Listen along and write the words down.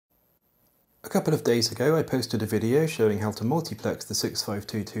A couple of days ago I posted a video showing how to multiplex the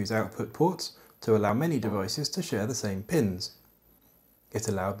 6522's output ports to allow many devices to share the same pins. It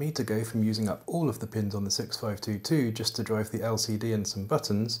allowed me to go from using up all of the pins on the 6522 just to drive the LCD and some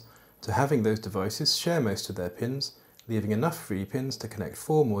buttons, to having those devices share most of their pins, leaving enough free pins to connect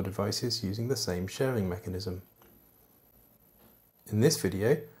 4 more devices using the same sharing mechanism. In this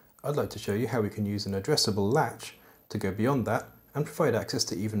video, I'd like to show you how we can use an addressable latch to go beyond that and provide access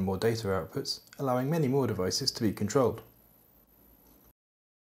to even more data outputs, allowing many more devices to be controlled.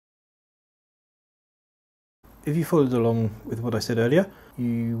 If you followed along with what I said earlier,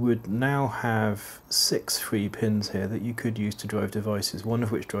 you would now have 6 free pins here that you could use to drive devices, one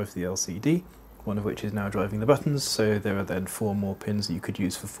of which drives the LCD, one of which is now driving the buttons, so there are then 4 more pins that you could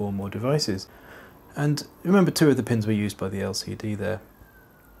use for 4 more devices. And remember, 2 of the pins were used by the LCD there.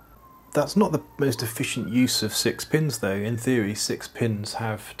 That's not the most efficient use of 6 pins though. In theory, 6 pins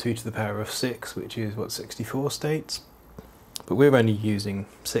have 2 to the power of 6, which is what 64 states, but we're only using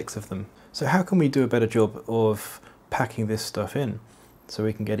 6 of them. So how can we do a better job of packing this stuff in so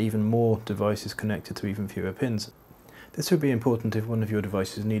we can get even more devices connected to even fewer pins? This would be important if one of your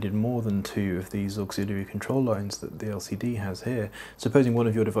devices needed more than 2 of these auxiliary control lines that the LCD has here. Supposing one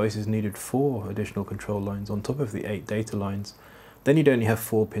of your devices needed 4 additional control lines on top of the 8 data lines, then you'd only have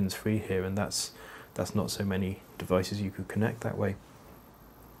 4 pins free here, and that's not so many devices you could connect that way.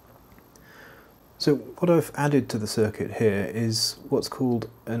 So what I've added to the circuit here is what's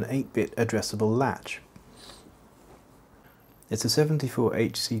called an 8-bit addressable latch. It's a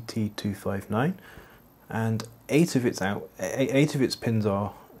 74HCT259, and 8 of its pins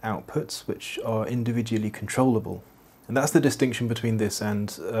are outputs, which are individually controllable. And that's the distinction between this and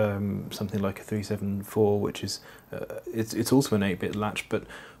something like a 374, which is it's also an 8-bit latch, but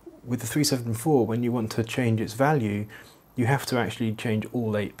with the 374, when you want to change its value, you have to actually change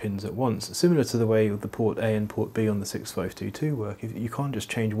all 8 pins at once, similar to the way the port A and port B on the 6522 work. You can't just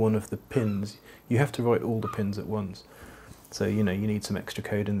change one of the pins, you have to write all the pins at once. So you need some extra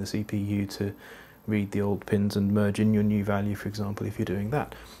code in the CPU to read the old pins and merge in your new value, for example, if you're doing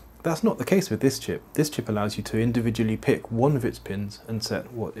that. That's not the case with this chip. This chip allows you to individually pick one of its pins and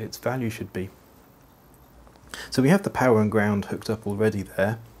set what its value should be. So we have the power and ground hooked up already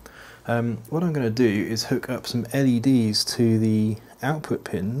there. What I'm going to do is hook up some LEDs to the output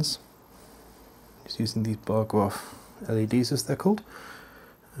pins, just using these bar graph LEDs as they're called.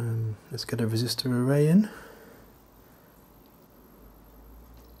 Let's get a resistor array in.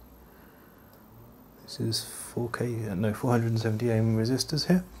 This is 470 ohm resistors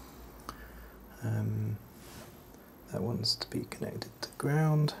here. That wants to be connected to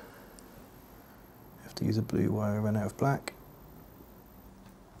ground. I have to use a blue wire, I ran out of black.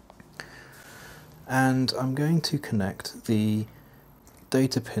 And I'm going to connect the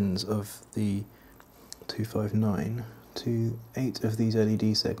data pins of the 259 to 8 of these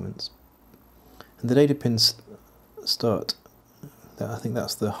LED segments. And the data pins start, I think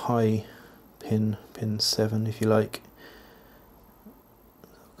that's the high pin 7 if you like.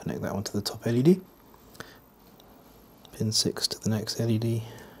 Connect that one to the top LED. Pin 6 to the next LED.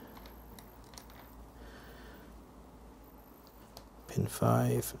 Pin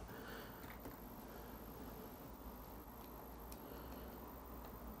 5.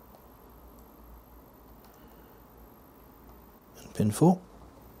 And pin 4.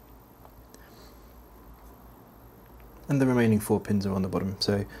 And the remaining 4 pins are on the bottom.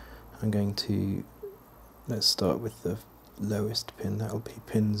 So I'm going to, let's start with the lowest pin, that'll be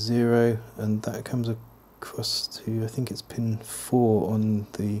pin 0, and that comes across to, I think it's pin 4 on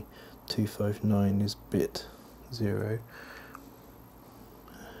the 259 is bit 0.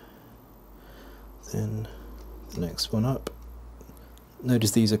 Then the next one up.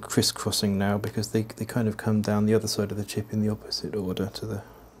 Notice these are crisscrossing now because they kind of come down the other side of the chip in the opposite order to the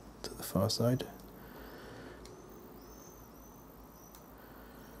far side.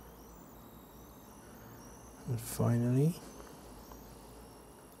 And finally,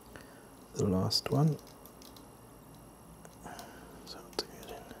 the last one. So to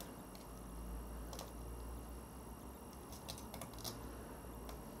get in.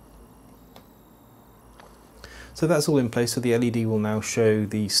 So that's all in place. So the LED will now show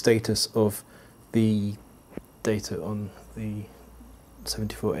the status of the data on the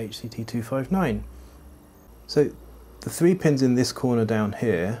 74HCT259. So the 3 pins in this corner down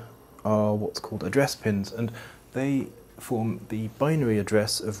here are what's called address pins, and they form the binary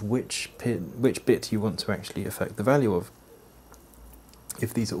address of which bit you want to actually affect the value of.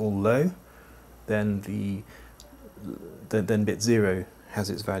 If these are all low, then bit 0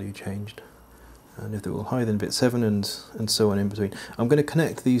 has its value changed. and if they're all high then bit 7 and so on in between. I'm going to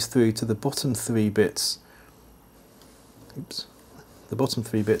connect these through to the bottom 3 bits, the bottom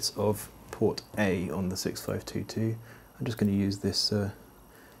 3 bits of port A on the 6522. I'm just going to use this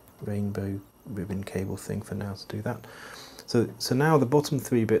rainbow ribbon cable thing for now to do that. So now the bottom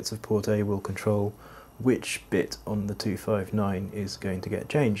 3 bits of port A will control which bit on the 259 is going to get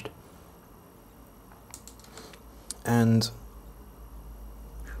changed. And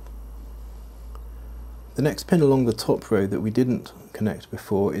the next pin along the top row that we didn't connect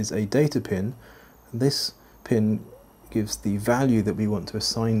before is a data pin. This pin gives the value that we want to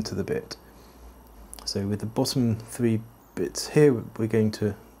assign to the bit. So with the bottom 3 bits here, we're going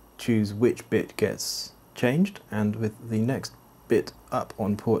to choose which bit gets changed, and with the next bit up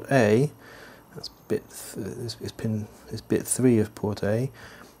on port A, that's bit bit 3 of port A,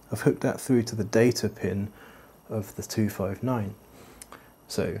 I've hooked that through to the data pin of the 259.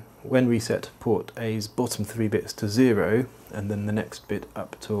 So when we set port A's bottom 3 bits to 0 and then the next bit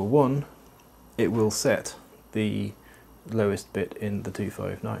up to a 1, it will set the lowest bit in the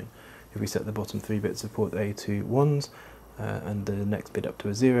 259. If we set the bottom 3 bits of port A to 1s and the next bit up to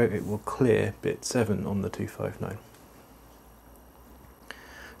a 0, it will clear bit 7 on the 259.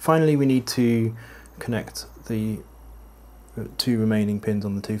 Finally, we need to connect the 2 remaining pins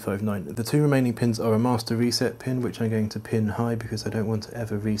on the 259. The 2 remaining pins are a master reset pin, which I'm going to pin high because I don't want to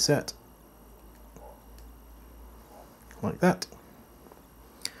ever reset. Like that.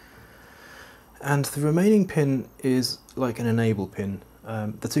 And the remaining pin is like an enable pin.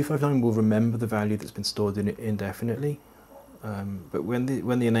 The 259 will remember the value that's been stored in it indefinitely. But when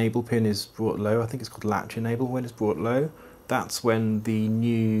the enable pin is brought low, I think it's called latch enable, when it's brought low, that's when the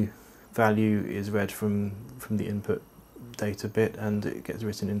new value is read from the input data bit and it gets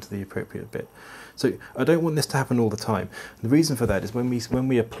written into the appropriate bit. So I don't want this to happen all the time. The reason for that is when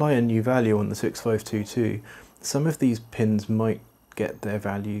we apply a new value on the 6522, some of these pins might get their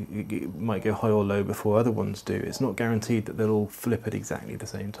value, it might go high or low before other ones do. It's not guaranteed that they'll all flip at exactly the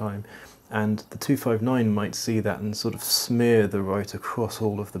same time, and the 259 might see that and sort of smear the write across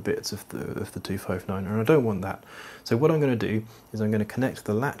all of the bits of the 259, and I don't want that. So what I'm going to do is I'm going to connect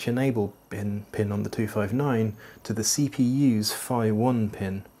the latch enable pin on the 259 to the CPU's Phi1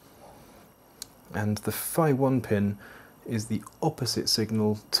 pin, and the Phi1 pin is the opposite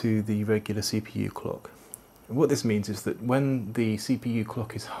signal to the regular CPU clock. And what this means is that when the CPU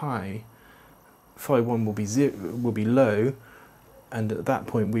clock is high, Phi1 will be low, and at that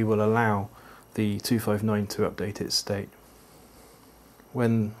point we will allow the 259 to update its state.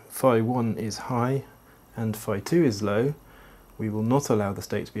 When Phi1 is high and Phi2 is low, we will not allow the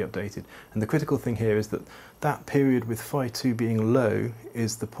state to be updated. And the critical thing here is that that period with Phi2 being low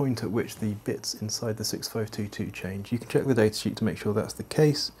is the point at which the bits inside the 6522 change. You can check the datasheet to make sure that's the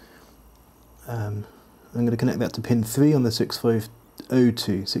case. I'm going to connect that to pin 3 on the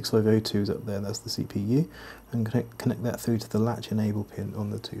 6502. 6502 is up there, that's the CPU. And connect that through to the latch enable pin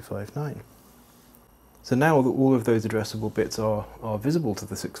on the 259. So now all of those addressable bits are visible to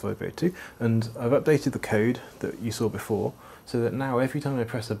the 6502, and I've updated the code that you saw before, so that now every time I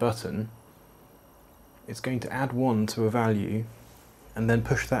press a button, it's going to add 1 to a value and then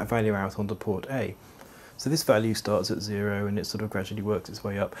push that value out onto port A. So this value starts at 0 and it sort of gradually works its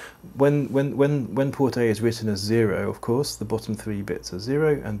way up. When port A is written as 0, of course, the bottom 3 bits are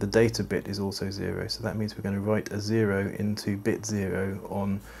 0 and the data bit is also 0. So that means we're going to write a 0 into bit 0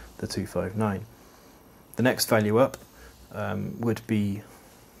 on the 259. The next value up would be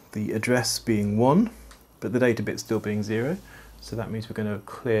the address being 1, but the data bit still being 0. So that means we're going to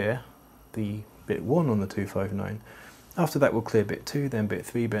clear the bit 1 on the 259. After that we'll clear bit 2, then bit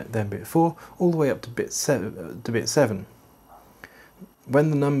 3, then bit 4, all the way up to bit 7. When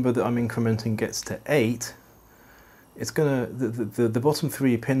the number that I'm incrementing gets to 8, it's gonna the bottom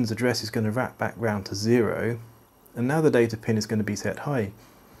 3 pins address is going to wrap back round to 0, and now the data pin is going to be set high.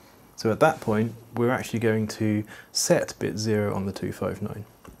 So at that point we're actually going to set bit 0 on the 259.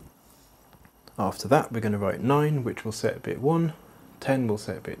 After that we're going to write 9, which will set bit 1, 10 will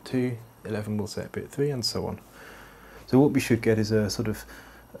set bit 2, 11 will set bit 3, and so on. So what we should get is a sort of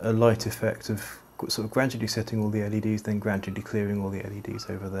a light effect of sort of gradually setting all the LEDs, then gradually clearing all the LEDs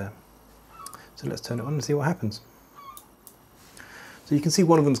over there. So let's turn it on and see what happens. So you can see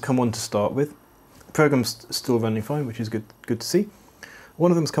one of them's come on to start with. The program's still running fine, which is good to see.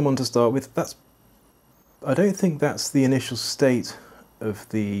 One of them's come on to start with. I don't think that's the initial state of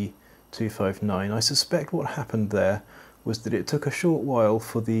the 259. I suspect what happened there was that it took a short while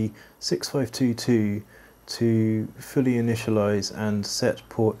for the 6522 to fully initialize and set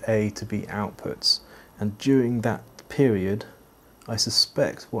port A to be outputs, and during that period I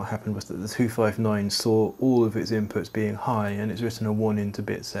suspect what happened was that the 259 saw all of its inputs being high and it's written a 1 into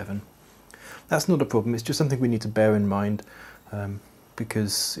bit 7. That's not a problem, it's just something we need to bear in mind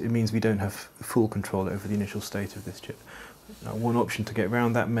because it means we don't have full control over the initial state of this chip. Now, one option to get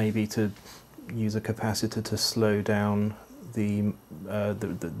around that may be to use a capacitor to slow down the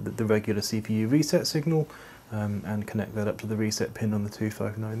regular CPU reset signal and connect that up to the reset pin on the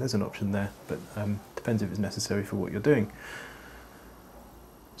 259. There's an option there, but depends if it's necessary for what you're doing.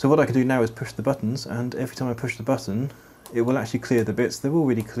 So what I can do now is push the buttons, and every time I push the button it will actually clear the bits. They're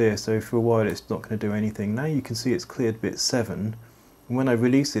already clear, so for a while it's not going to do anything. Now you can see it's cleared bit 7, and when I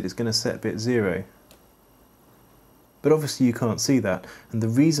release it it's going to set bit 0. But obviously you can't see that, and the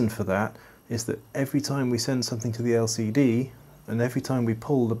reason for that is that every time we send something to the LCD and every time we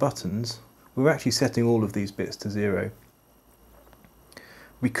pull the buttons, we're actually setting all of these bits to 0.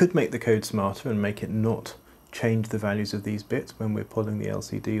 We could make the code smarter and make it not change the values of these bits when we're pulling the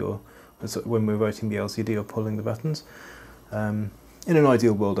LCD or when we're writing the LCD or pulling the buttons. In an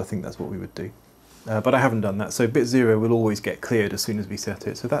ideal world I think that's what we would do. But I haven't done that, so bit 0 will always get cleared as soon as we set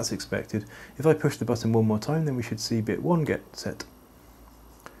it, so that's expected. If I push the button one more time, then we should see bit 1 get set.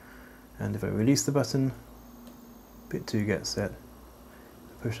 And if I release the button, bit 2 gets set.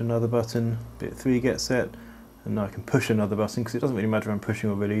 Push another button, bit 3 gets set, and now I can push another button because it doesn't really matter if I'm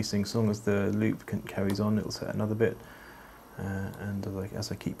pushing or releasing, as long as the loop carries on it will set another bit. And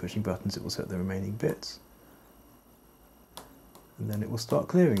as I keep pushing buttons it will set the remaining bits. And then it will start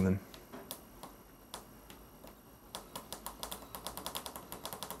clearing them.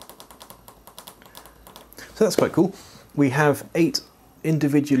 So that's quite cool. We have 8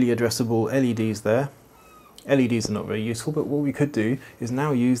 individually addressable LEDs there. LEDs are not very useful, but what we could do is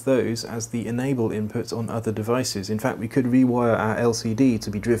now use those as the enable inputs on other devices. In fact, we could rewire our LCD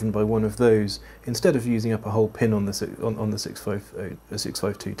to be driven by one of those instead of using up a whole pin on the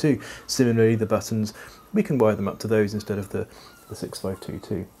 6522. Similarly, the buttons, we can wire them up to those instead of the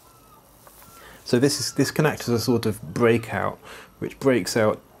 6522. So this can act as a sort of breakout, which breaks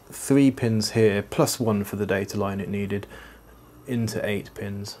out 3 pins here plus 1 for the data line it needed into 8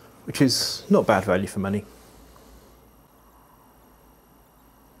 pins, which is not bad value for money.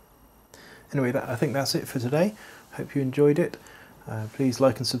 Anyway, I think that's it for today. Hope you enjoyed it. Please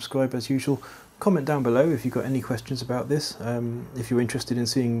like and subscribe as usual. Comment down below if you've got any questions about this. If you're interested in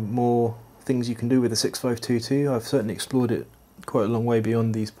seeing more things you can do with the 6522, I've certainly explored it quite a long way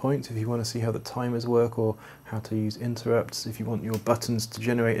beyond these points. If you want to see how the timers work or how to use interrupts, if you want your buttons to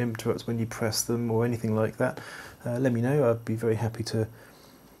generate interrupts when you press them or anything like that, let me know. I'd be very happy to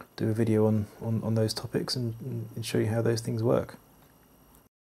do a video on those topics and show you how those things work.